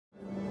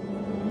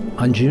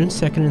On June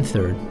 2nd and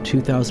 3rd,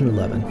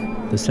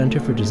 2011, the Center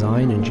for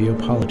Design and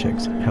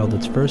Geopolitics held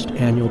its first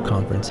annual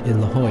conference in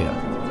La Jolla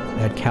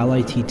at Cal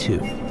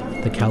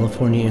IT2, the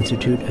California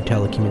Institute of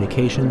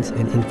Telecommunications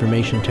and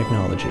Information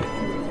Technology,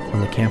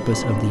 on the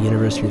campus of the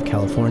University of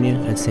California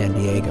at San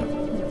Diego.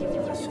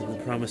 So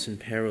the promise and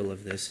peril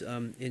of this.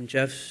 In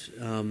Jeff's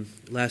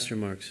last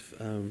remarks,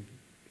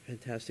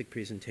 fantastic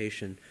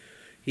presentation,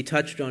 he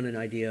touched on an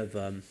idea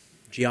of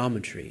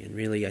geometry, and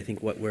really I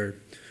think what we're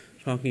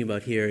talking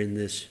about here in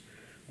this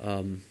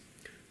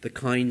the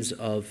kinds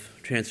of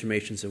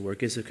transformations of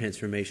work is a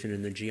transformation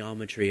in the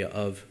geometry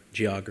of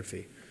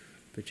geography,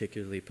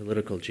 particularly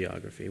political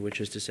geography,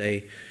 which is to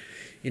say,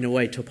 in a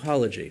way,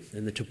 topology,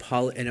 and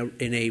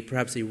in a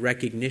perhaps a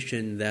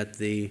recognition that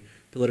the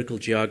political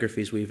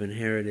geographies we've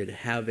inherited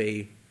have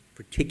a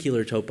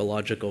particular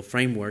topological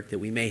framework that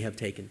we may have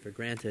taken for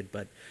granted,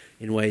 but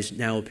in ways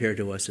now appear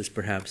to us as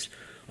perhaps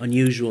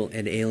unusual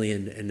and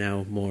alien and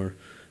now more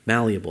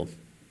malleable.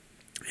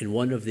 And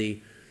one of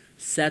the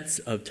sets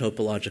of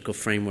topological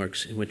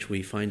frameworks in which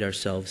we find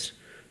ourselves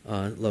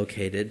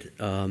located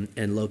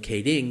and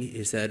locating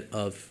is that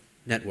of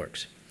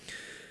networks.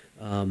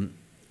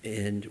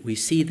 And we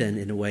see then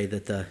in a way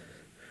that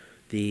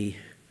the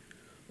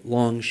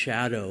long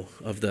shadow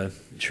of the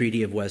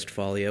Treaty of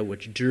Westphalia,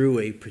 which drew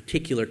a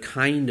particular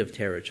kind of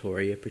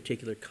territory, a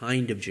particular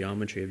kind of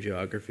geometry of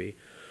geography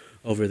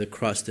over the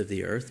crust of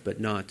the earth, but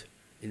not,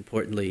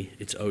 importantly,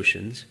 its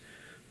oceans,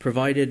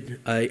 provided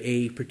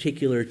a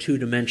particular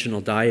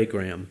two-dimensional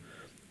diagram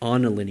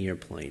on a linear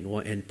plane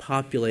and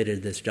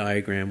populated this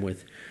diagram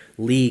with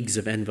leagues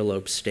of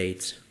enveloped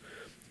states,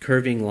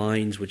 curving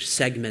lines which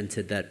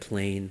segmented that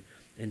plane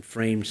and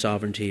framed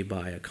sovereignty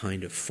by a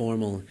kind of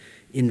formal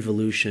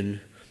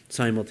involution,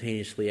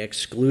 simultaneously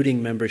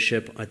excluding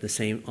membership at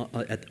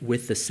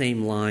with the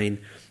same line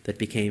that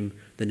became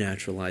the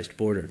naturalized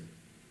border.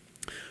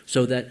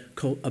 So that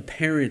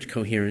apparent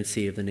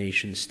coherency of the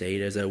nation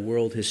state as a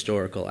world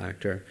historical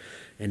actor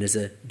and as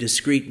a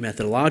discrete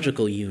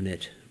methodological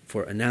unit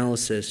for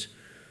analysis,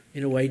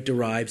 in a way,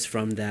 derives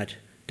from that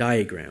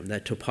diagram,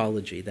 that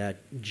topology,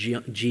 that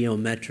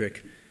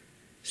geometric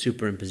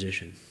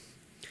superimposition.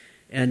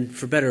 And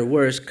for better or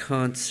worse,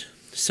 Kant's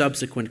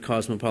subsequent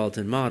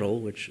cosmopolitan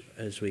model, which,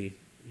 as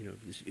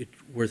it's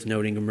worth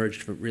noting,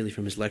 emerged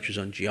from his lectures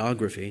on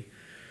geography,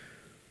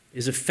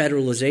 is a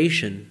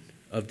federalization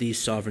of these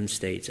sovereign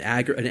states,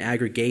 an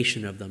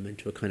aggregation of them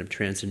into a kind of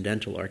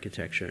transcendental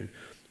architecture,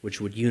 which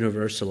would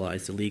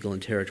universalize the legal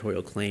and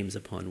territorial claims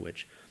upon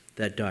which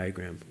that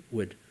diagram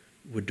would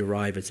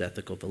derive its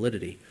ethical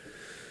validity.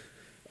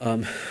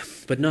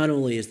 But not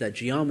only is that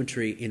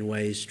geometry in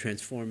ways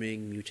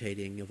transforming,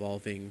 mutating,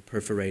 evolving,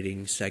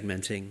 perforating,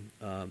 segmenting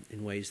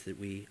in ways that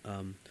we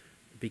are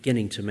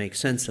beginning to make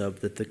sense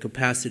of, that the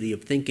capacity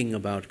of thinking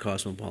about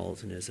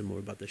cosmopolitanism or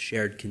about the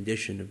shared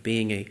condition of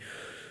being a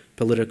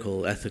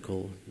political,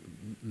 ethical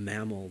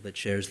mammal that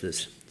shares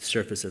this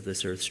surface of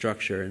this earth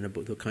structure and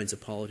the kinds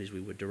of polities we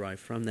would derive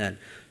from that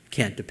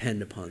can't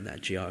depend upon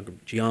that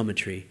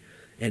geometry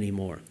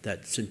anymore.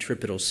 That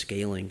centripetal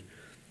scaling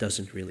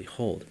doesn't really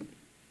hold.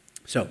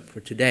 So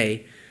for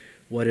today,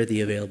 what are the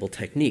available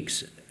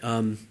techniques?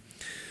 The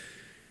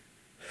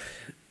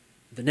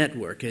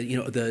network,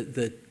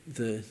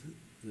 the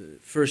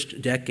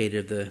first decade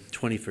of the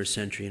 21st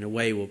century, in a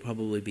way, will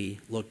probably be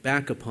looked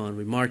back upon,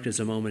 remarked as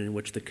a moment in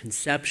which the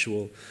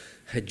conceptual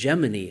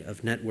hegemony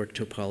of network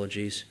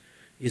topologies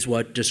is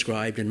what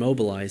described and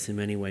mobilized in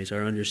many ways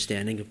our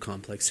understanding of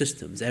complex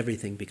systems.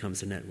 Everything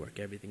becomes a network.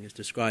 Everything is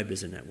described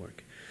as a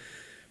network.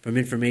 From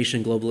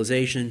information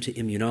globalization to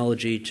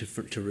immunology,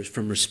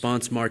 from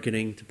response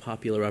marketing to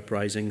popular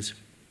uprisings.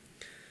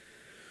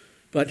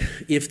 But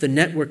if the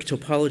network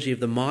topology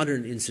of the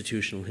modern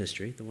institutional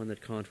history, the one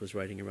that Kant was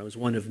writing about, was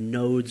one of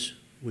nodes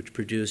which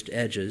produced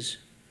edges,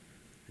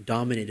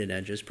 dominated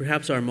edges,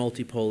 perhaps our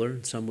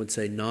multipolar, some would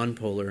say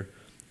non-polar,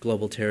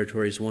 global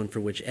territory is one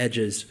for which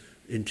edges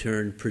in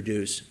turn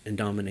produce and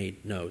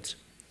dominate nodes.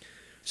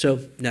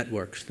 So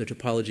networks, the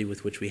topology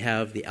with which we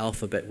have, the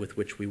alphabet with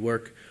which we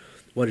work.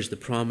 What is the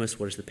promise?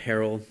 What is the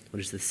peril?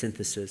 What is the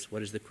synthesis?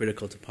 What is the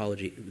critical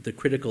topology, the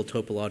critical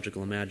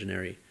topological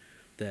imaginary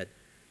that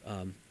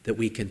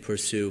we can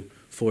pursue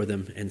for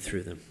them and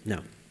through them?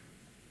 Now,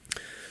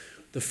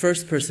 the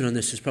first person on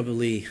this is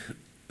probably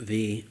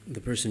the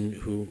person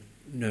who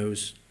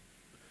knows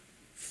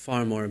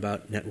far more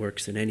about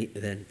networks than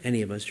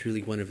any of us,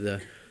 truly one of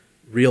the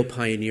real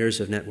pioneers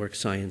of network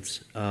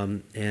science.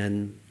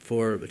 And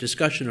for a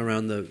discussion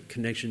around the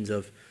connections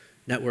of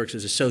networks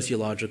as a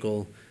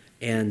sociological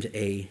and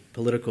a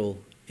political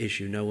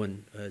issue, no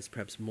one is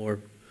perhaps more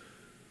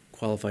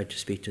qualified to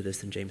speak to this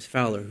than James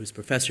Fowler, who's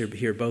professor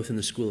here both in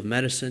the School of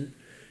Medicine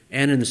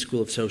and in the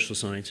School of Social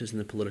Sciences in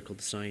the Political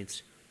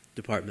Science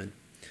Department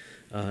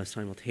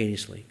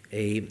simultaneously.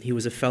 He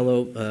was a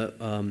fellow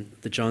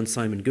the John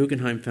Simon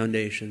Guggenheim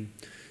Foundation.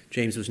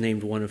 James was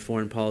named one of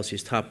foreign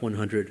policy's top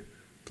 100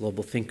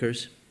 global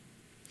thinkers.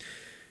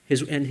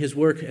 His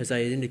work, as I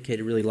had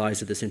indicated, really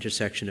lies at this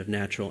intersection of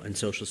natural and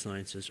social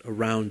sciences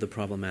around the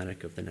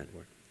problematic of the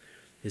network.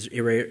 His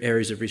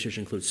areas of research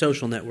include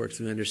social networks,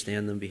 we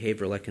understand them,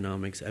 behavioral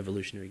economics,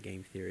 evolutionary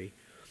game theory,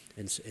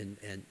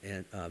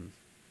 and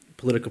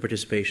political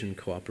participation,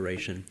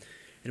 cooperation,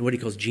 and what he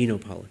calls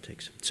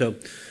geopolitics. So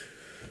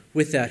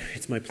with that,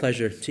 it's my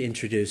pleasure to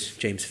introduce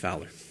James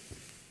Fowler.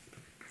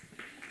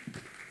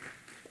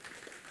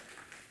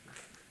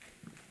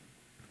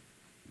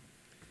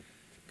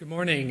 Good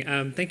morning.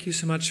 Thank you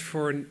so much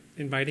for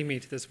inviting me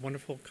to this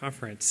wonderful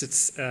conference.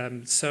 It's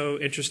so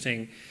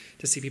interesting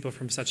to see people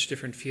from such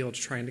different fields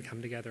trying to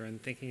come together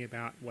and thinking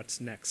about what's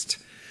next.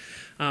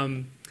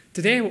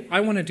 Today, I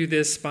want to do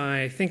this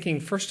by thinking,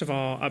 first of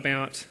all,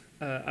 about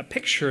a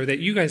picture that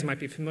you guys might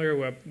be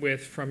familiar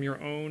with from your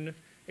own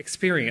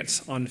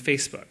experience on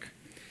Facebook.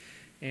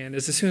 And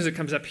as soon as it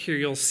comes up here,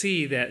 you'll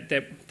see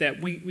that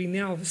we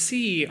now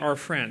see our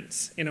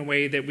friends in a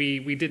way that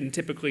we didn't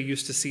typically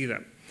used to see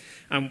them.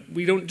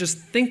 We don't just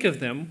think of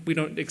them, we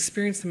don't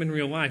experience them in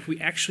real life, we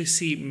actually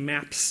see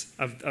maps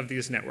of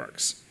these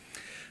networks.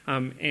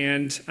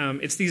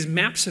 It's these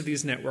maps of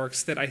these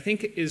networks that I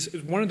think is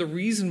one of the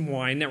reasons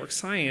why network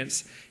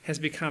science has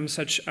become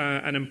such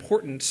an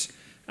important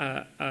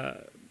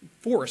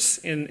force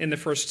in the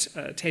first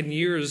 10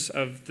 years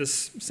of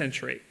this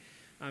century.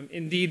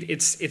 Indeed,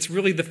 it's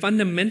really the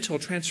fundamental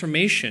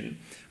transformation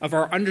of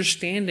our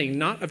understanding,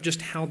 not of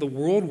just how the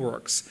world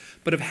works,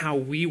 but of how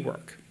we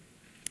work.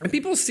 And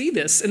people see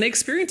this, and they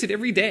experience it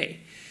every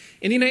day.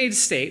 In the United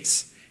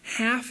States,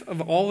 half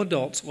of all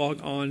adults log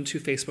on to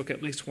Facebook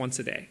at least once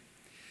a day.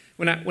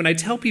 When I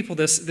tell people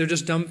this, they're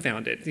just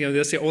dumbfounded. You know,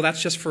 they'll say, "Oh,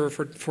 that's just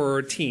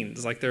for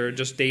teens, like they're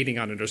just dating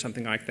on it or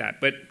something like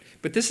that."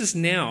 But this is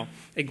now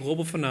a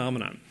global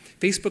phenomenon.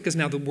 Facebook is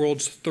now the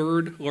world's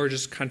third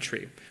largest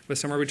country, with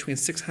somewhere between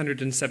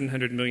 600 and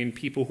 700 million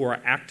people who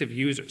are active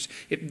users.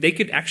 They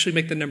could actually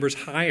make the numbers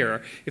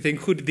higher if they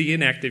included the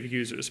inactive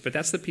users, but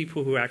that's the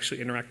people who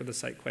actually interact with the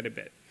site quite a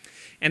bit.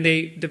 And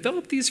they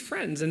develop these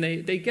friends, and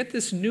they get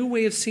this new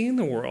way of seeing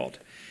the world.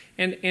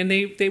 And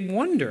they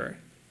wonder,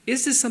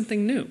 is this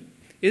something new?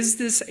 Is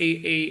this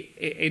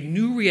a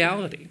new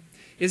reality?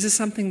 Is this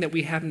something that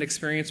we haven't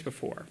experienced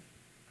before?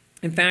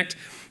 In fact,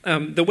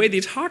 the way they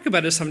talk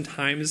about it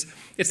sometimes,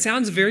 it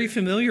sounds very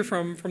familiar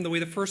from the way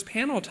the first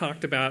panel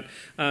talked about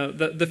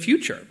the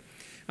future.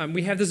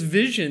 We have this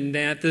vision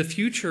that the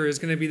future is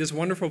going to be this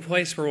wonderful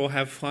place where we'll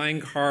have flying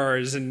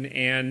cars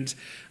and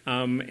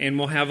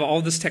we'll have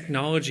all this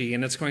technology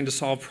and it's going to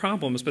solve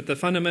problems. But the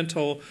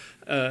fundamental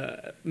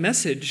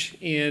message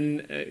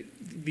in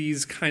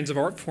these kinds of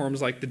art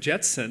forms like the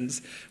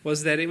Jetsons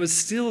was that it was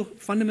still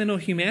fundamental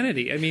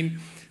humanity. I mean,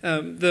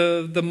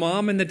 the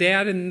mom and the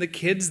dad and the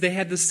kids, they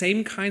had the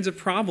same kinds of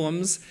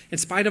problems in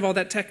spite of all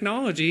that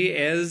technology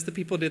as the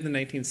people did in the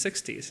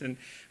 1960s. And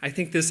I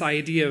think this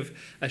idea of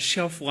a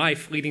shelf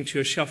life leading to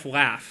a shelf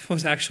laugh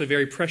was actually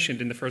very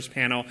prescient in the first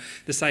panel.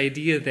 This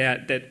idea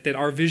that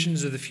our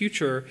visions of the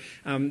future,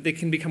 they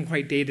can become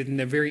quite dated and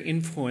they're very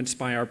influenced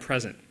by our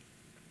present.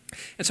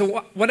 And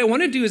so what I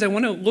want to do is I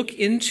want to look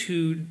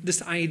into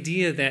this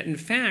idea that, in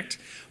fact,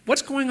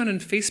 what's going on in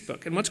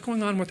Facebook and what's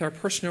going on with our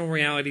personal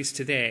realities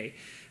today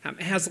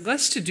has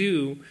less to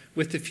do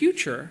with the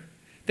future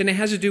than it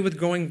has to do with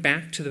going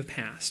back to the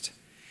past.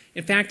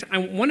 In fact, I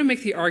want to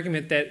make the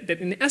argument that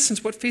in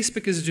essence what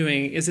Facebook is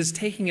doing is it's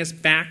taking us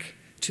back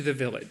to the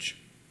village,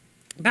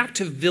 back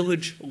to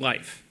village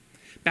life,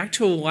 back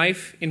to a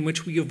life in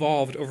which we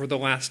evolved over the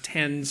last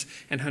tens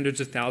and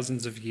hundreds of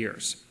thousands of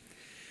years.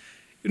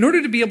 In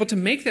order to be able to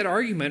make that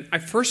argument, I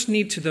first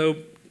need to, though,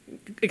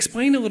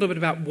 explain a little bit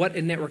about what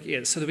a network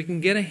is so that we can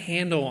get a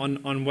handle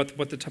on what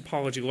the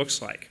topology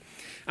looks like.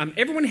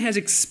 Everyone has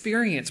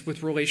experience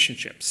with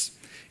relationships,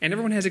 and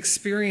everyone has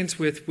experience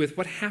with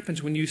what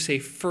happens when you, say,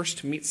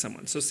 first meet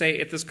someone. So say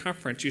at this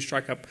conference you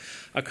strike up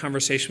a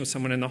conversation with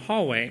someone in the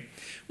hallway.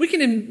 We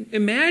can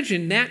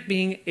imagine that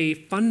being a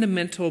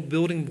fundamental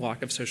building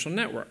block of social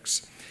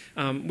networks.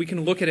 We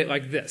can look at it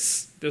like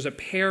this. There's a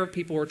pair of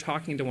people who are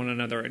talking to one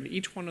another, and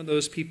each one of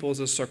those people is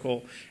a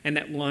circle, and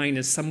that line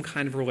is some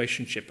kind of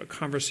relationship, a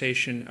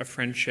conversation, a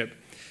friendship.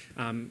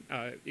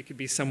 It could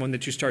be someone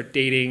that you start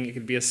dating. It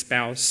could be a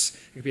spouse.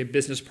 It could be a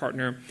business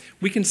partner.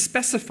 We can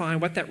specify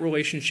what that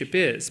relationship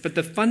is, but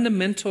the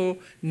fundamental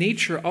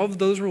nature of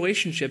those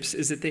relationships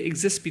is that they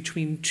exist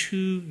between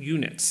two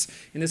units,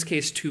 in this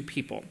case, two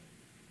people.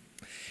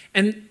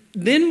 And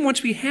then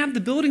once we have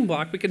the building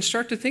block, we can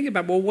start to think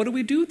about, well, what do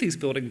we do with these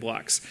building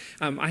blocks?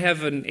 I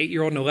have an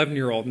 8-year-old and an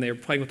 11-year-old, and they're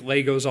playing with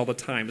Legos all the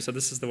time, so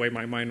this is the way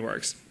my mind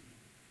works.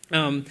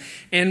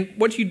 And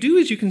what you do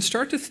is you can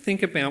start to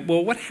think about,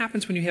 well, what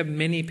happens when you have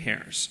many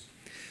pairs?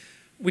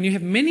 When you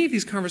have many of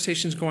these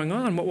conversations going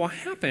on, what will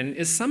happen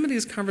is some of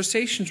these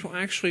conversations will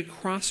actually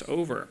cross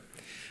over,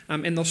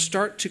 and they'll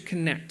start to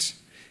connect.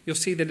 You'll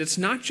see that it's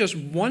not just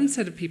one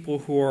set of people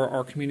who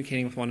are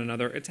communicating with one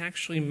another, it's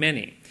actually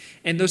many.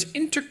 And those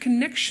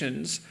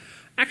interconnections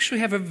actually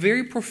have a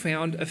very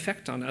profound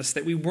effect on us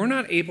that we were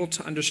not able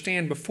to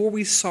understand before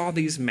we saw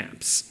these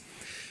maps.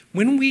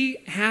 When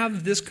we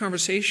have this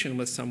conversation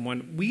with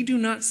someone, we do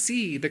not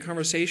see the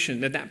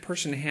conversation that that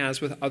person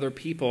has with other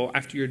people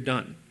after you're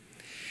done.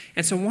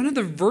 And so one of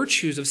the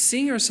virtues of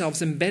seeing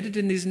ourselves embedded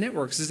in these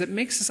networks is it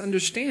makes us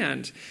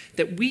understand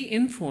that we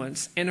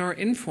influence and are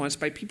influenced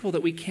by people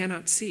that we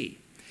cannot see.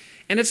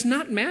 And it's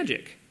not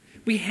magic.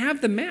 We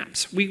have the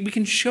maps. We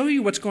can show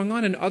you what's going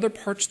on in other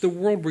parts of the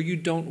world where you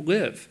don't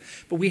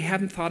live. But we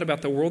haven't thought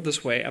about the world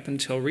this way up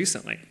until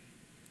recently.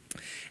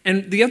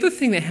 And the other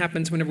thing that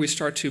happens whenever we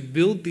start to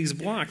build these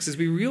blocks is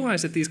we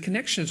realize that these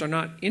connections are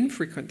not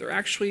infrequent. They're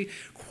actually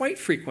quite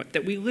frequent,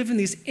 that we live in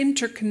these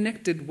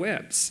interconnected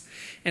webs.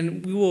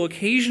 And we will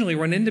occasionally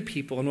run into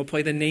people and we'll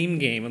play the name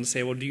game and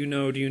say, well, do you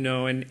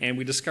know? And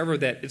we discover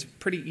that it's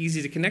pretty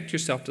easy to connect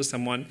yourself to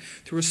someone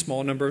through a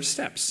small number of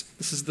steps.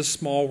 This is the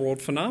small world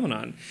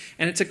phenomenon.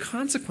 And it's a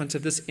consequence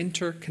of this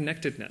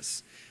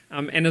interconnectedness.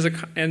 And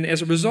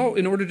as a result,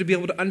 in order to be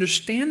able to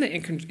understand the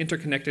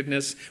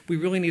interconnectedness, we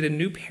really need a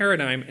new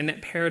paradigm, and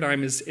that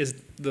paradigm is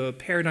the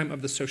paradigm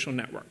of the social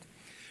network.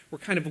 We're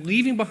kind of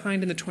leaving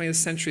behind in the 20th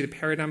century the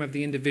paradigm of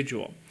the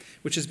individual,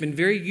 which has been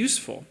very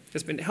useful.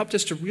 It's helped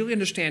us to really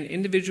understand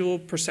individual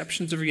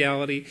perceptions of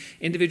reality,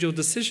 individual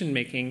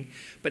decision-making,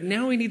 but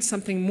now we need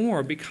something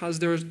more because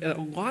there's a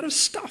lot of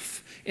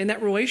stuff in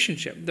that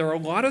relationship. There are a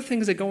lot of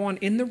things that go on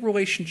in the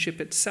relationship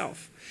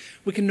itself.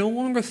 We can no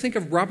longer think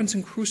of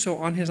Robinson Crusoe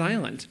on his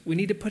island. We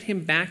need to put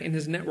him back in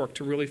his network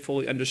to really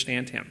fully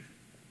understand him.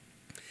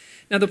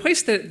 Now, the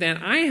place that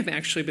I have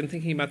actually been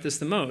thinking about this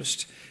the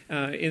most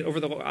over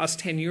the last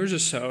 10 years or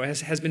so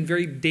has been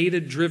very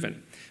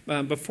data-driven.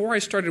 Before I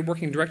started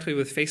working directly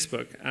with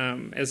Facebook,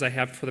 as I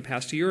have for the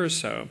past year or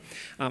so,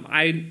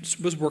 I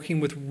was working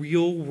with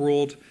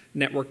real-world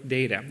network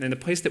data. And the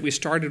place that we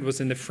started was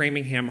in the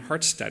Framingham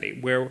Heart Study,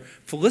 where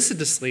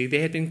felicitously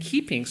they had been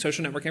keeping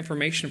social network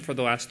information for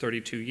the last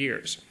 32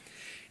 years.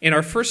 In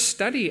our first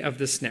study of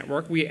this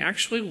network, we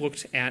actually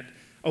looked at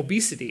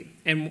obesity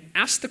and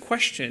asked the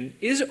question,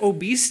 is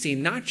obesity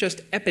not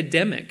just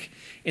epidemic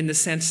in the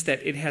sense that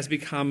it has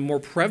become more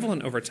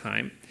prevalent over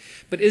time,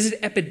 but is it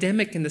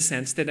epidemic in the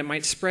sense that it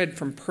might spread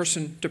from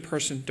person to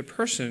person to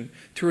person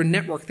through a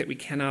network that we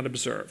cannot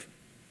observe?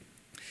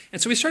 And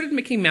so we started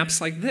making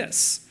maps like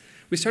this.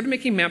 We started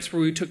making maps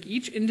where we took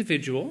each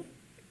individual,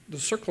 the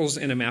circles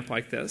in a map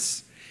like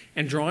this,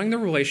 and drawing the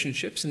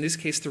relationships. In this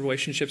case, the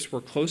relationships were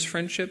close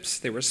friendships,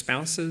 they were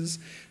spouses,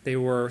 they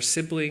were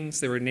siblings,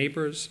 they were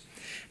neighbors.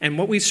 And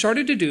what we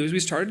started to do is we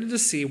started to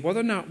see whether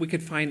or not we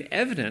could find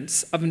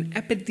evidence of an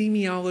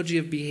epidemiology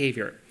of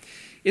behavior.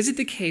 Is it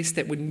the case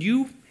that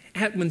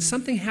when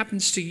something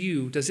happens to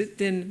you, does it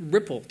then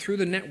ripple through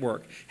the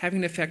network, having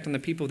an effect on the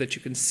people that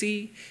you can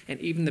see and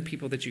even the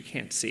people that you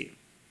can't see?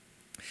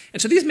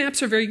 And so these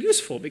maps are very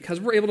useful because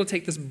we're able to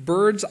take this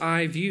bird's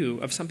eye view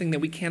of something that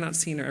we cannot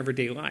see in our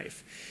everyday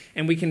life.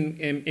 And we can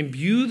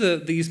imbue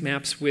these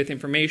maps with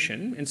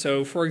information. And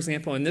so, for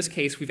example, in this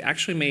case, we've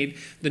actually made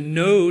the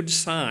node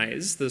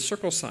size, the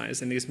circle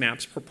size in these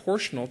maps,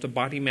 proportional to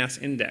body mass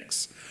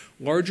index.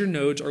 Larger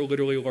nodes are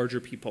literally larger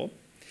people.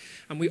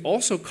 And we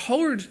also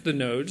colored the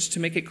nodes to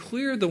make it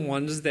clear the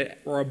ones that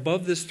are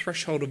above this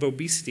threshold of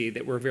obesity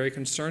that we're very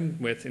concerned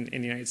with in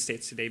the United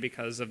States today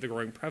because of the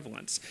growing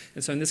prevalence.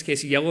 And so in this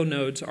case, yellow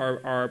nodes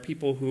are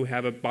people who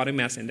have a body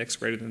mass index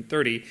greater than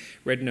 30.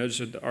 Red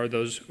nodes are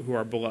those who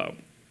are below.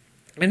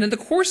 And in the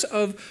course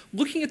of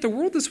looking at the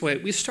world this way,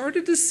 we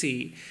started to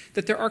see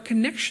that there are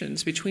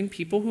connections between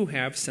people who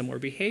have similar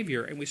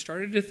behavior. And we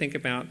started to think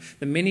about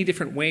the many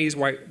different ways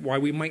why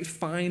we might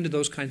find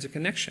those kinds of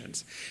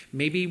connections.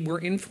 Maybe we're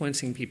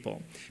influencing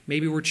people.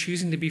 Maybe we're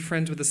choosing to be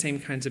friends with the same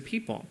kinds of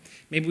people.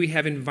 Maybe we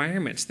have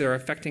environments that are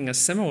affecting us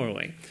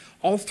similarly.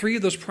 All three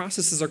of those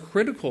processes are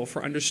critical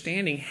for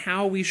understanding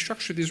how we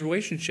structure these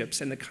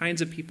relationships and the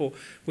kinds of people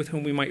with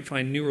whom we might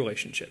find new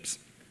relationships.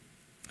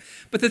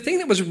 But the thing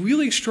that was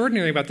really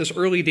extraordinary about this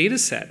early data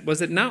set was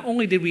that not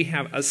only did we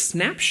have a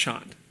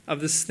snapshot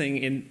of this thing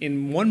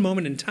in one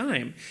moment in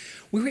time,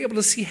 we were able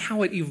to see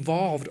how it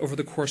evolved over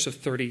the course of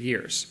 30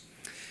 years.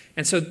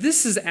 And so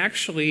this is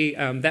actually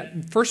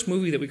that first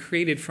movie that we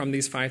created from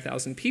these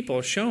 5,000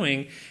 people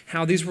showing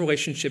how these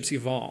relationships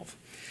evolve.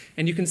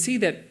 And you can see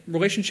that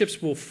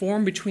relationships will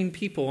form between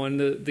people, and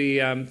the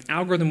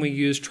algorithm we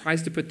use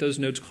tries to put those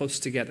nodes close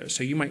together.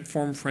 So you might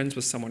form friends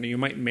with someone, or you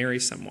might marry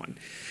someone.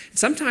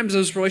 Sometimes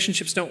those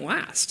relationships don't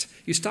last.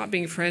 You stop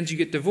being friends, you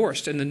get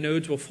divorced, and the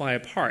nodes will fly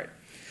apart.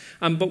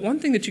 But one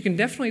thing that you can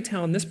definitely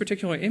tell in this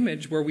particular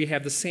image, where we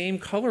have the same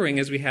coloring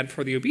as we had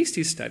for the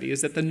obesity study,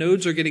 is that the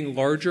nodes are getting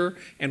larger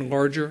and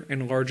larger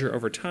and larger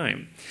over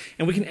time.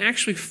 And we can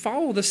actually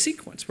follow the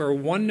sequence where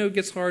one node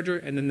gets larger,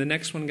 and then the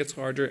next one gets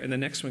larger, and the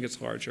next one gets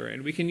larger.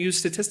 And we can use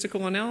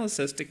statistical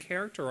analysis to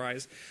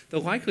characterize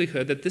the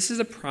likelihood that this is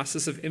a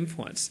process of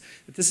influence,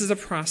 that this is a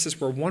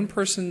process where one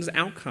person's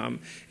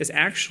outcome is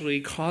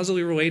actually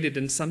causally related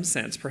in some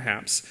sense,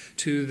 perhaps,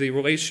 to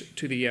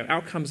the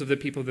outcomes of the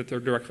people that they're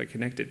directly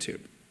connected to.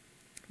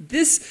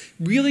 This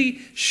really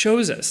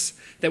shows us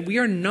that we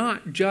are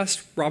not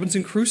just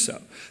Robinson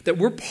Crusoe, that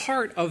we're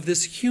part of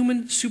this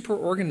human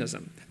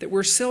superorganism, that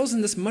we're cells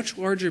in this much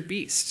larger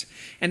beast,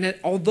 and that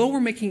although we're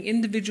making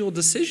individual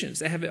decisions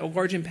that have a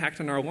large impact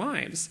on our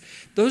lives,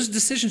 those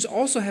decisions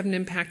also have an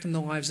impact on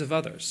the lives of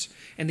others,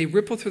 and they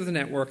ripple through the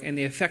network, and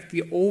they affect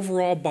the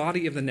overall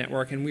body of the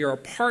network, and we are a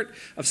part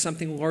of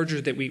something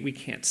larger that we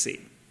can't see.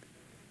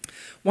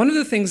 One of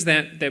the things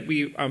that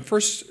we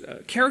first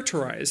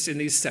characterized in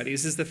these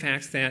studies is the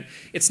fact that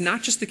it's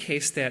not just the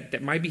case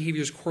that my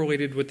behavior is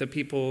correlated with the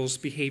people's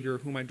behavior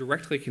whom I'm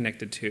directly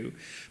connected to,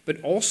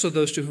 but also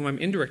those to whom I'm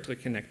indirectly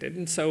connected.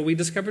 And so we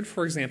discovered,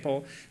 for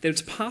example, that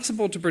it's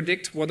possible to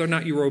predict whether or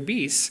not you're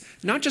obese,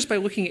 not just by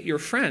looking at your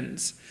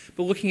friends,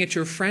 but looking at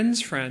your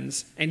friends'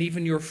 friends and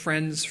even your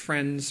friends'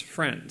 friends'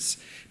 friends.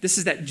 This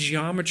is that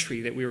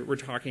geometry that we're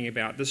talking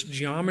about. This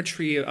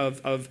geometry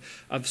of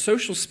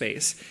social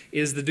space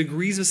is the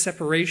degrees of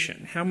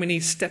separation, how many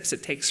steps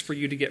it takes for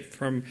you to get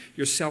from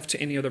yourself to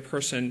any other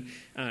person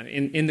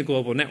in the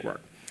global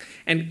network.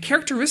 And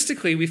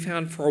characteristically, we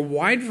found for a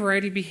wide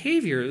variety of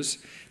behaviors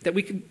that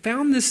we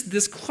found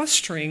this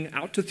clustering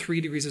out to 3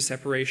 degrees of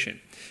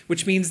separation,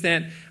 which means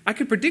that I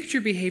could predict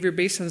your behavior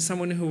based on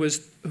someone who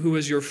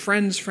was your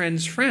friend's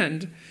friend's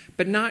friend,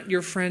 but not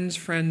your friend's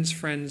friend's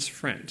friend's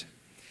friend.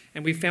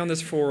 And we found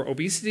this for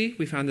obesity,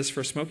 we found this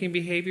for smoking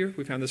behavior,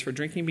 we found this for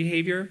drinking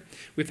behavior,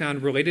 we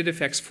found related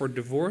effects for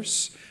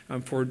divorce,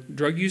 for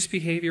drug use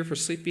behavior, for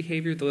sleep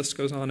behavior, the list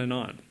goes on and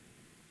on.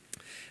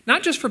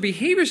 Not just for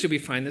behaviors did we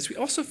find this, we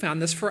also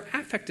found this for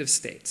affective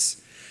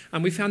states.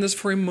 We found this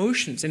for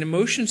emotions, and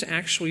emotions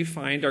actually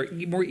are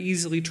more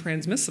easily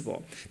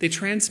transmissible. They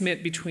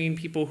transmit between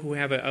people who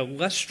have a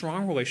less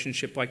strong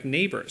relationship, like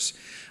neighbors,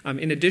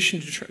 in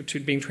addition to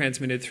being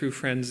transmitted through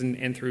friends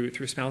and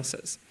through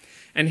spouses.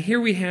 And here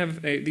we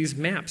have these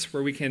maps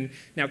where we can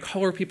now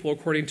color people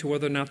according to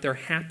whether or not they're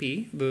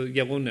happy, the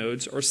yellow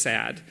nodes, or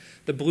sad,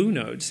 the blue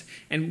nodes.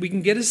 And we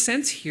can get a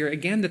sense here,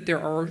 again, that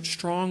there are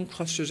strong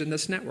clusters in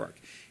this network.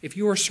 If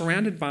you are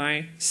surrounded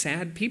by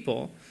sad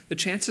people, the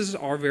chances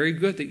are very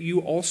good that you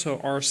also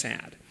are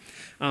sad.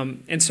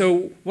 And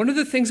so one of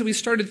the things that we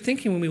started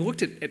thinking when we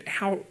looked at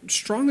how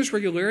strong this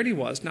regularity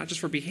was, not just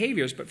for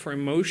behaviors, but for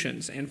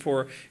emotions and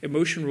for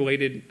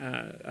emotion-related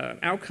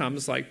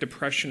outcomes like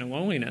depression and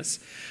loneliness,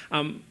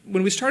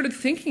 when we started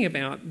thinking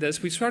about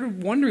this, we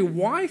started wondering,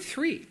 why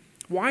 3?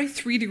 Why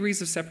 3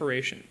 degrees of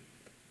separation?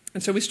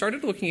 And so we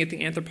started looking at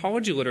the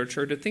anthropology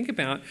literature to think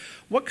about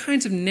what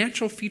kinds of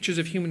natural features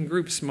of human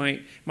groups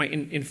might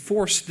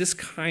enforce this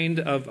kind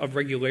of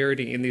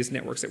regularity in these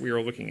networks that we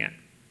were looking at.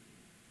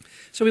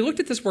 So we looked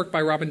at this work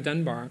by Robin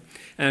Dunbar,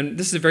 and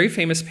this is a very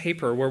famous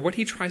paper where what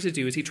he tries to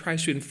do is he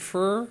tries to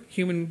infer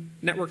human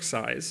network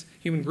size,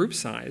 human group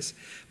size,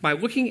 by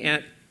looking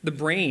at the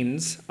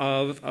brains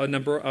of a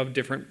number of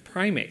different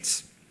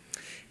primates.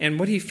 And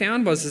what he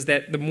found is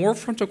that the more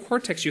frontal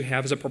cortex you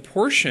have as a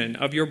proportion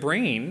of your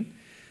brain,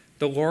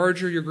 the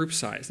larger your group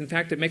size. In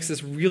fact, it makes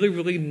this really,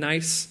 really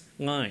nice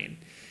line.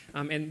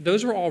 And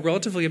those are all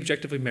relatively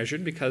objectively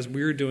measured because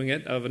we're doing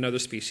it of another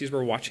species.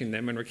 We're watching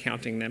them and we're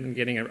counting them and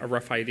getting a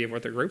rough idea of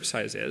what their group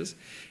size is.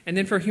 And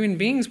then for human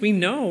beings, we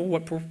know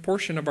what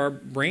proportion of our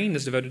brain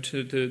is devoted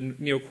to the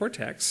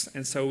neocortex.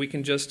 And so we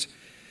can just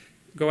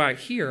go out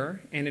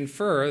here and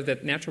infer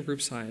that natural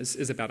group size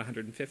is about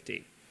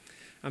 150.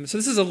 So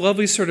this is a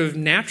lovely sort of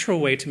natural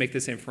way to make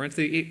this inference.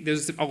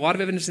 There's a lot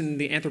of evidence in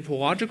the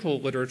anthropological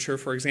literature,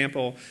 for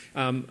example,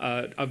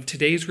 of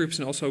today's groups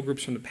and also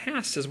groups from the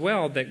past as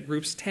well, that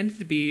groups tended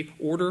to be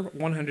order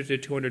 100 to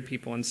 200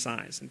 people in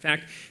size. In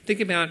fact,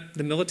 think about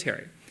the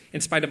military. In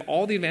spite of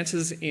all the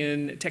advances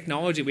in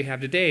technology we have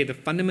today, the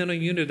fundamental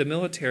unit of the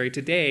military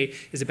today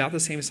is about the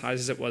same size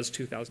as it was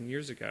 2,000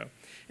 years ago.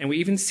 And we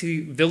even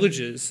see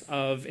villages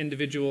of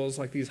individuals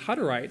like these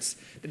Hutterites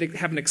that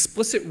have an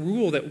explicit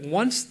rule that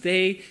once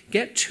they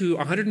get to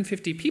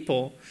 150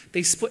 people,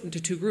 they split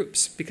into 2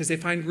 groups because they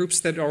find groups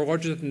that are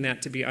larger than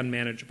that to be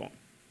unmanageable.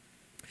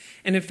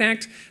 And in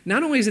fact,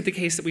 not only is it the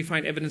case that we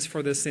find evidence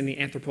for this in the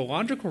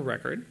anthropological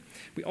record,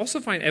 we also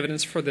find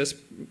evidence for this,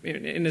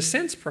 in a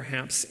sense,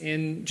 perhaps,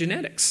 in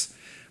genetics.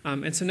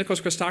 And so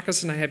Nikos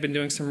Christakis and I have been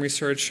doing some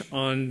research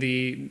on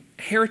the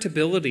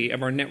heritability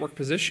of our network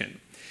position,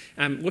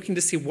 looking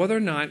to see whether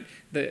or not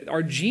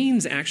our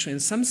genes actually, in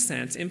some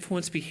sense,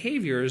 influence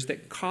behaviors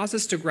that cause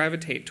us to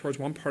gravitate towards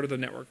one part of the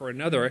network or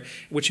another,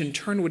 which in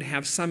turn would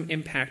have some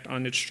impact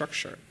on its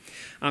structure.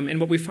 And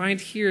what we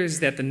find here is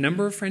that the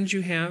number of friends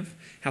you have,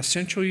 how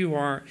central you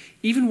are,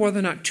 even whether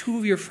or not 2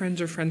 of your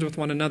friends are friends with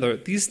one another,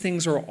 these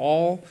things are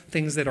all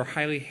things that are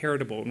highly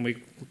heritable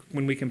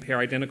when we compare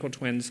identical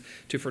twins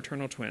to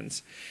fraternal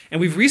twins.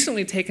 And we've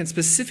recently taken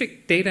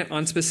specific data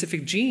on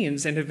specific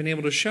genes and have been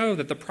able to show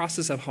that the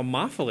process of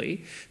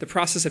homophily, the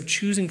process of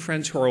choosing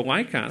friends who are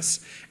like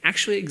us,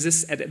 actually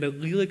exists at an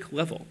allelic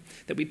level,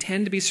 that we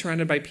tend to be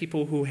surrounded by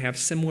people who have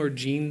similar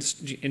genes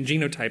and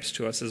genotypes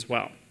to us as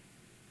well.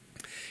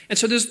 And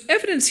so there's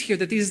evidence here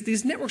that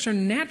these networks are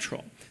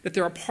natural. that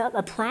they're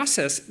a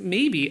process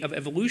maybe of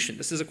evolution.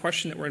 This is a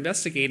question that we're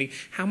investigating.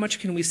 How much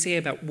can we say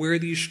about where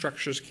these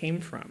structures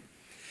came from?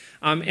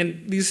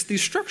 And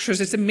these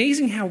structures, it's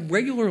amazing how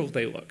regular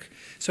they look.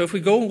 So if we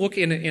go look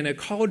in a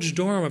college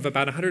dorm of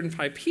about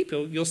 105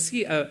 people, you'll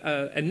see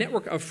a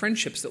network of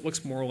friendships that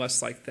looks more or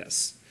less like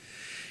this.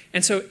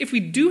 And so if we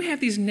do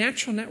have these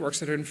natural networks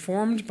that are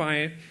informed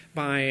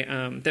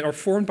that are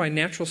formed by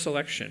natural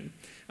selection,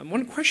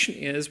 one question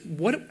is,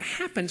 what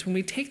happens when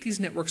we take these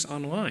networks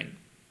online?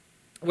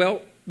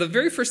 Well, the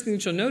very first thing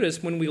that you'll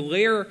notice when we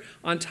layer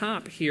on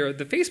top here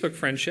the Facebook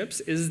friendships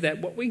is that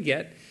what we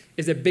get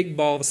is a big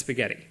ball of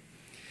spaghetti.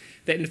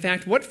 That in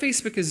fact, what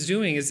Facebook is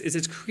doing is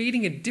it's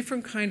creating a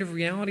different kind of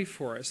reality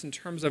for us in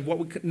terms of what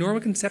we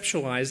normally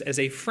conceptualize as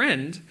a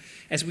friend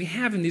as we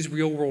have in these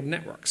real-world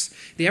networks.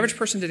 The average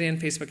person today on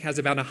Facebook has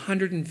about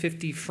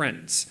 150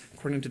 friends,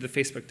 according to the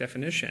Facebook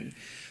definition.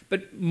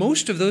 But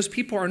most of those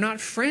people are not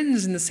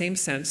friends in the same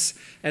sense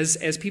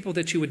as people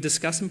that you would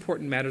discuss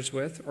important matters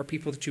with or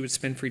people that you would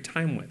spend free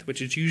time with,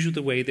 which is usually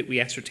the way that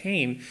we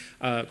ascertain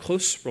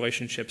close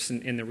relationships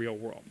in the real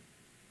world.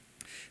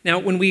 Now,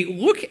 when we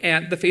look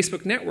at the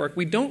Facebook network,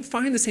 we don't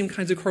find the same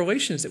kinds of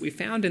correlations that we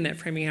found in that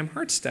Framingham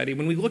Heart study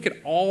when we look at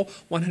all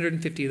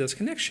 150 of those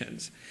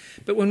connections.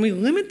 But when we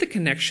limit the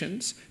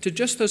connections to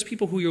just those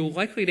people who you're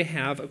likely to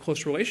have a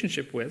close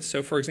relationship with,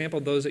 so for example,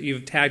 those that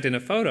you've tagged in a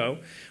photo,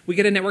 we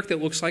get a network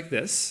that looks like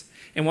this.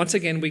 And once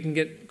again, we can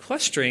get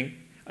clustering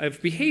of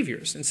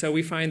behaviors. And so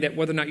we find that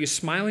whether or not you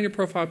smile in your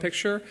profile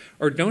picture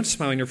or don't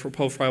smile in your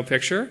profile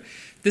picture,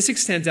 this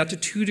extends out to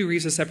 2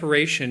 degrees of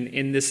separation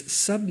in this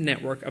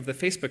sub-network of the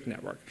Facebook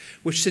network,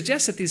 which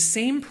suggests that these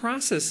same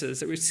processes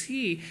that we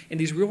see in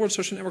these real-world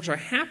social networks are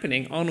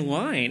happening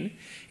online.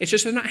 It's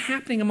just they're not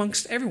happening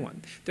amongst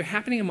everyone. They're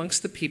happening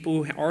amongst the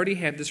people who already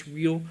have this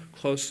real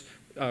close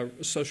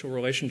social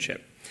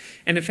relationship.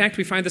 And in fact,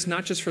 we find this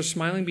not just for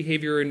smiling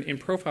behavior in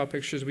profile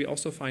pictures, we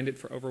also find it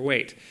for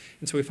overweight.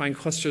 And so we find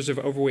clusters of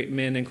overweight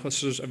men and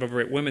clusters of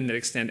overweight women that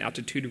extend out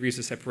to 2 degrees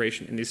of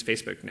separation in these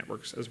Facebook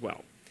networks as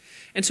well.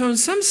 And so in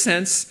some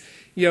sense,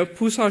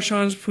 plus ça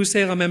change, plus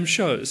c'est la même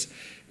chose.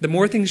 The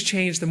more things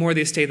change, the more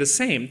they stay the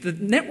same. The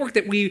network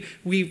that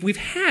we've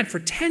had for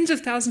tens of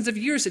thousands of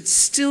years, it's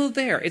still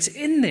there. It's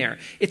in there.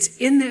 It's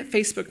in that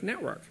Facebook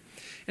network.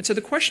 And so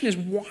the question is,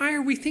 why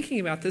are we thinking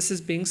about this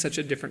as being such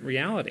a different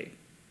reality?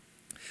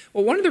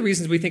 Well, one of the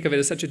reasons we think of it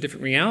as such a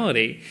different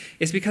reality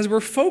is because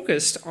we're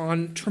focused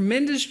on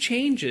tremendous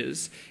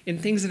changes in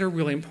things that are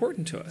really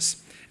important to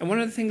us. And one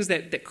of the things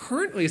that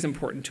currently is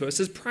important to us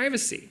is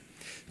privacy.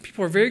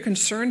 People are very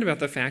concerned about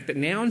the fact that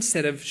now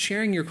instead of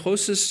sharing your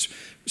closest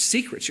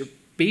secrets, your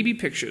baby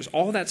pictures,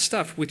 all that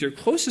stuff with your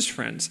closest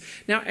friends,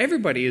 now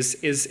everybody is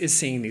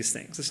seeing these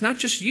things. It's not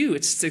just you.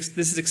 It's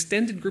this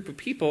extended group of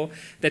people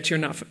that you're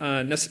not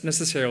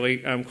necessarily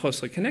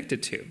closely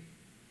connected to.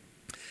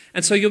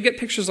 And so you'll get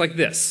pictures like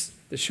this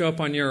that show up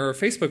on your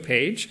Facebook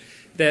page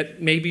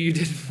that maybe you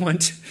didn't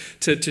want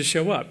to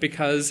show up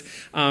because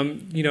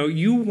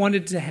you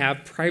wanted to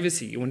have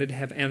privacy, you wanted to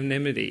have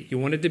anonymity, you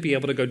wanted to be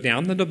able to go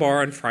down to the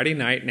bar on Friday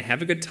night and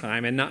have a good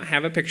time and not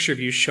have a picture of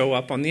you show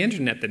up on the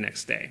internet the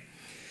next day.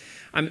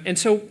 And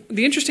so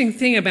the interesting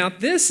thing about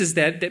this is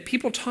that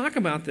people talk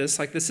about this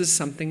like this is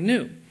something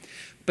new,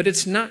 but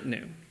it's not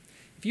new.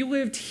 If you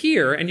lived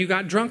here and you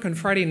got drunk on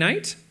Friday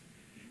night,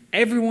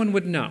 everyone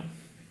would know.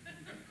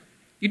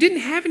 You didn't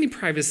have any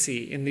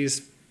privacy in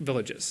these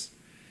villages.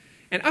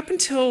 And up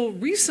until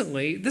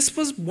recently, this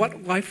was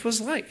what life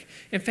was like.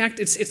 In fact,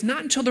 it's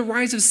not until the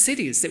rise of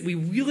cities that we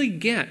really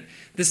get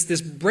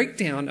this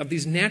breakdown of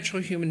these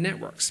natural human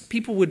networks.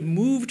 People would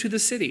move to the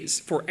cities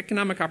for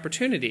economic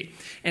opportunity,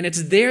 and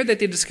it's there that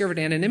they discovered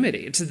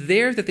anonymity. It's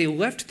there that they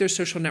left their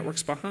social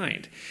networks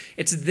behind.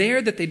 It's there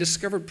that they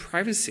discovered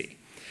privacy.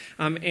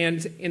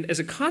 And as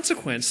a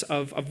consequence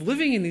of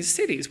living in these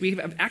cities, we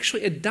have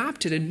actually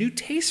adopted a new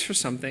taste for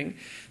something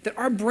that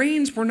our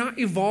brains were not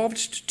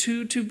evolved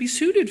to be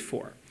suited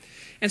for.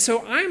 And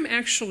so I'm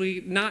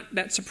actually not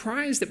that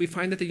surprised that we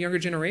find that the younger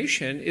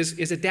generation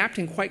is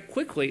adapting quite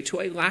quickly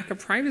to a lack of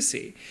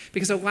privacy,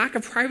 because a lack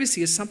of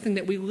privacy is something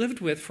that we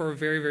lived with for a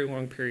very, very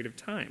long period of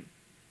time.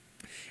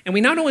 And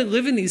we not only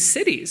live in these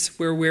cities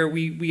where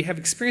we have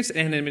experienced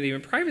anonymity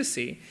and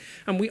privacy,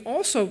 we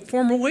also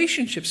form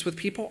relationships with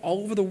people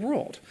all over the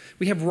world.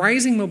 We have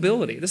rising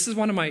mobility. This is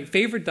one of my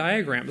favorite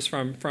diagrams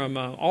from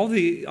all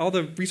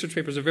the research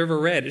papers I've ever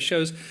read. It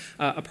shows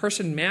a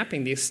person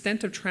mapping the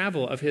extent of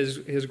travel of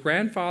his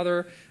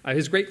grandfather,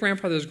 his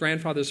great-grandfather's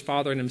grandfather's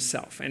father, and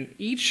himself. And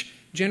each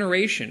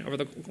generation over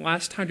the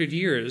last 100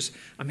 years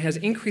has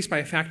increased by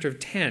a factor of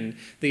 10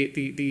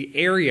 the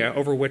area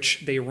over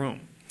which they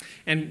roam.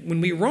 And when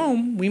we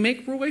roam, we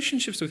make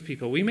relationships with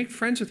people. We make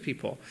friends with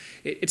people.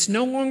 It's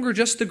no longer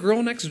just the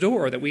girl next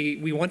door that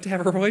we want to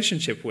have a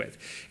relationship with.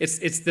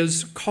 It's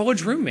those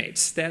college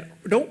roommates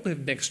that don't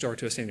live next door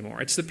to us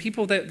anymore. It's the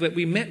people that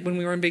we met when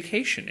we were on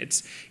vacation.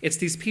 It's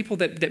these people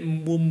that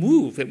will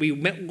move, that we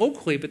met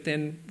locally, but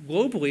then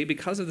globally,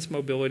 because of this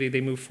mobility,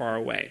 they move far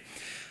away.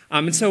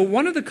 And so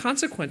one of the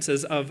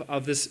consequences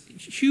of this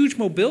huge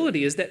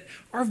mobility is that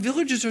our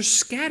villages are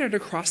scattered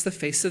across the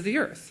face of the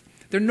earth.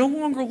 They're no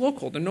longer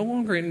local. They're no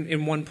longer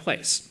in one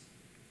place.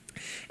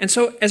 And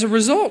so as a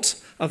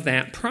result of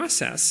that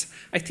process,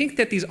 I think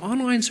that these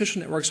online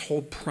social networks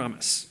hold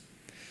promise.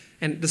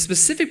 And the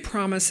specific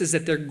promise is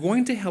that they're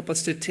going to help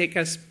us to take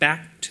us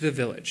back to the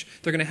village.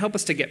 They're going to help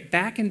us to get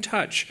back in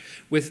touch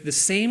with the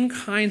same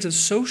kinds of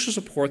social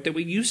support that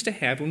we used to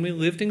have when we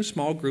lived in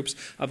small groups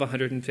of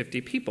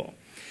 150 people.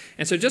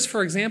 And so just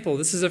for example,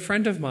 this is a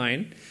friend of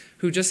mine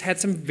who just had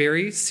some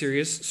very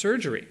serious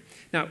surgery.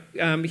 Now,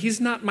 he's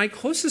not my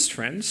closest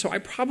friend, so I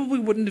probably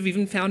wouldn't have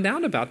even found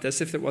out about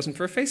this if it wasn't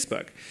for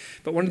Facebook.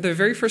 But one of the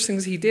very first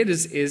things he did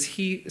is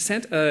he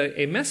sent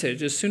a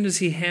message as soon as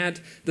he had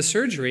the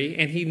surgery,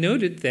 and he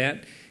noted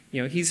that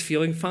he's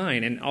feeling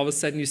fine. And all of a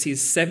sudden you see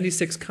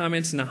 76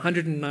 comments and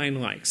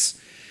 109 likes.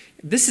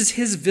 This is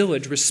his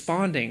village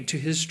responding to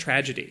his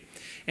tragedy.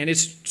 And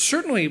it's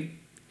certainly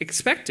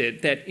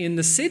expected that in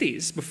the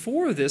cities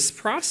before this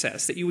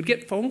process that you would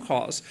get phone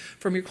calls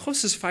from your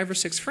closest 5 or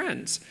 6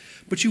 friends,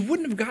 but you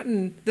wouldn't have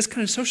gotten this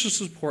kind of social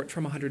support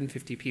from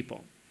 150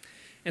 people.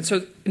 And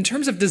so in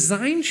terms of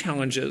design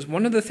challenges,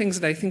 one of the things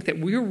that I think that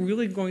we're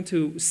really going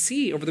to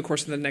see over the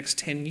course of the next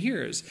 10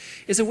 years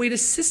is a way to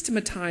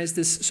systematize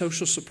this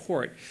social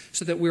support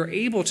so that we're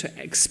able to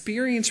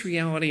experience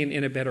reality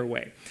in a better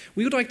way.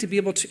 We would like to be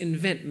able to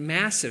invent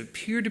massive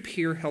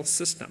peer-to-peer health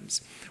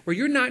systems where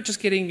you're not just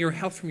getting your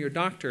health from your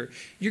doctor,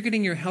 you're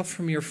getting your health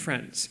from your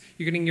friends.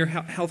 You're getting your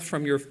health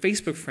from your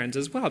Facebook friends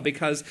as well,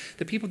 because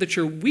the people that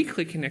you're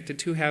weakly connected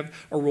to have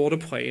a role to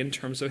play in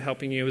terms of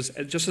helping you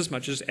just as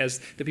much as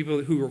the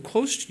people who are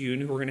close to you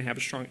and who are going to have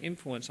a strong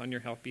influence on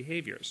your health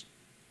behaviors.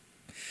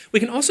 We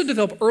can also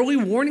develop early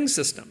warning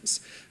systems.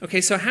 Okay,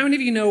 so how many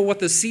of you know what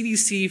the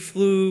CDC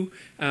flu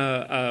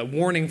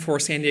warning for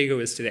San Diego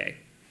is today?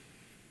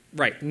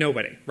 Right,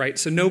 nobody, right?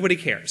 So nobody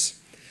cares.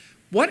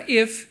 What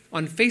if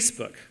on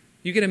Facebook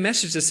you get a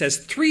message that says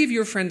 3 of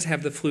your friends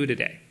have the flu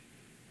today?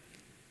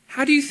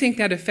 How do you think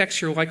that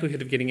affects your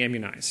likelihood of getting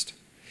immunized?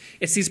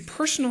 It's these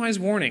personalized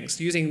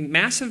warnings using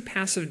massive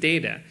passive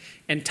data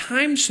and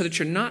timed so that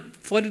you're not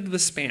flooded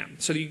with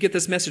spam. So that you get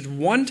this message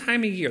one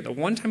time a year, the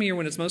one time a year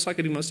when it's most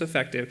likely to be most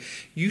effective.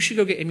 You should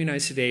go get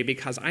immunized today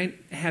because I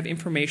have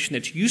information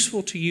that's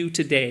useful to you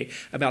today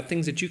about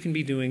things that you can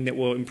be doing that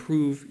will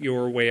improve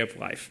your way of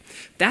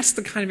life. That's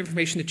the kind of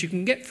information that you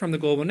can get from the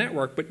global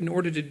network, but in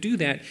order to do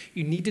that,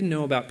 you need to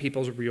know about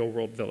people's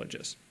real-world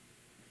villages.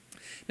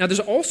 Now,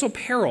 there's also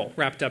peril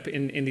wrapped up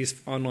in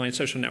these online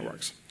social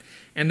networks.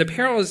 And the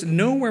peril is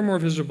nowhere more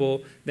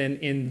visible than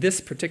in this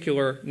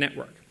particular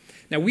network.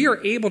 Now, we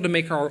are able to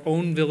make our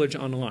own village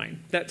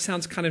online. That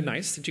sounds kind of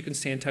nice, that you can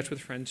stay in touch with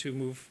friends who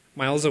move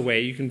miles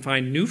away. You can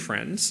find new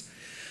friends.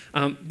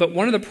 But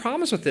one of the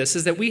problems with this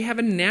is that we have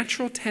a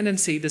natural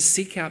tendency to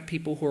seek out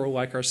people who are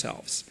like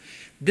ourselves.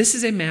 This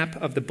is a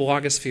map of the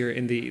blogosphere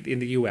in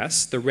the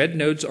U.S. The red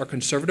nodes are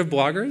conservative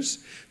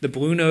bloggers. The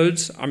blue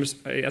nodes,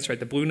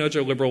 the blue nodes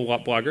are liberal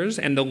bloggers,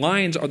 and the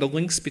lines are the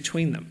links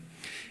between them.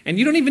 And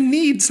you don't even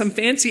need some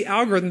fancy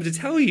algorithm to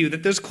tell you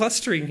that there's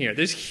clustering here.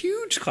 There's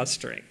huge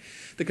clustering.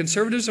 The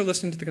conservatives are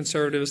listening to the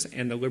conservatives,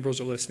 and the liberals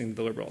are listening to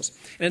the liberals.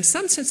 And in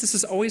some sense, this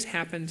has always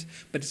happened,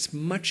 but it's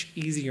much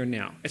easier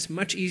now. It's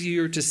much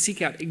easier to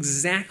seek out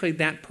exactly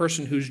that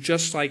person who's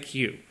just like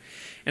you.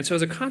 And so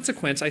as a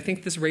consequence, I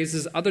think this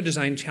raises other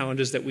design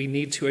challenges that we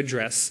need to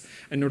address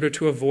in order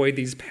to avoid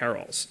these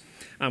perils.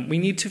 We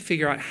need to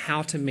figure out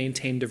how to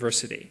maintain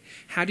diversity.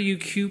 How do you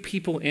cue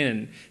people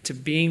in to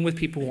being with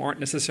people who aren't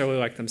necessarily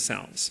like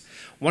themselves?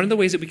 One of the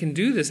ways that we can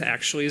do this,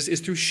 actually, is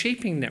through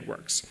shaping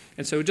networks.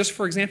 And so just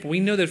for example, we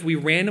know that if we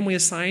randomly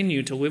assign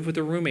you to live with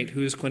a roommate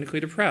who is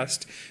clinically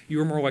depressed, you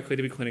are more likely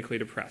to be clinically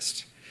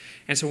depressed.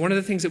 And so one of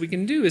the things that we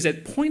can do is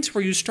at points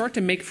where you start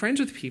to make friends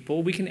with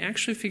people, we can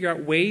actually figure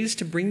out ways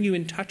to bring you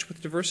in touch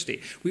with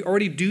diversity. We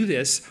already do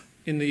this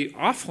in the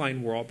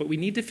offline world, but we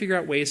need to figure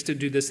out ways to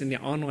do this in the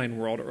online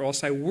world, or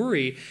else I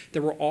worry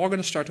that we're all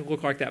going to start to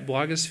look like that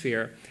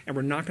blogosphere, and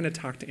we're not going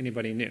to talk to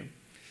anybody new.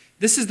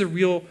 This is the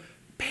real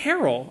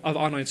peril of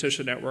online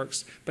social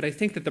networks, but I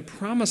think that the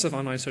promise of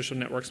online social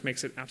networks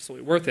makes it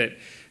absolutely worth it,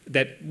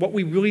 that what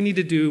we really need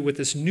to do with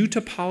this new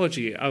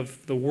topology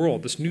of the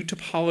world, this new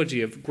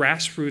topology of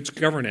grassroots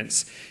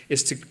governance,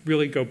 is to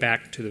really go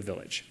back to the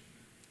village.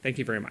 Thank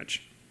you very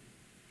much.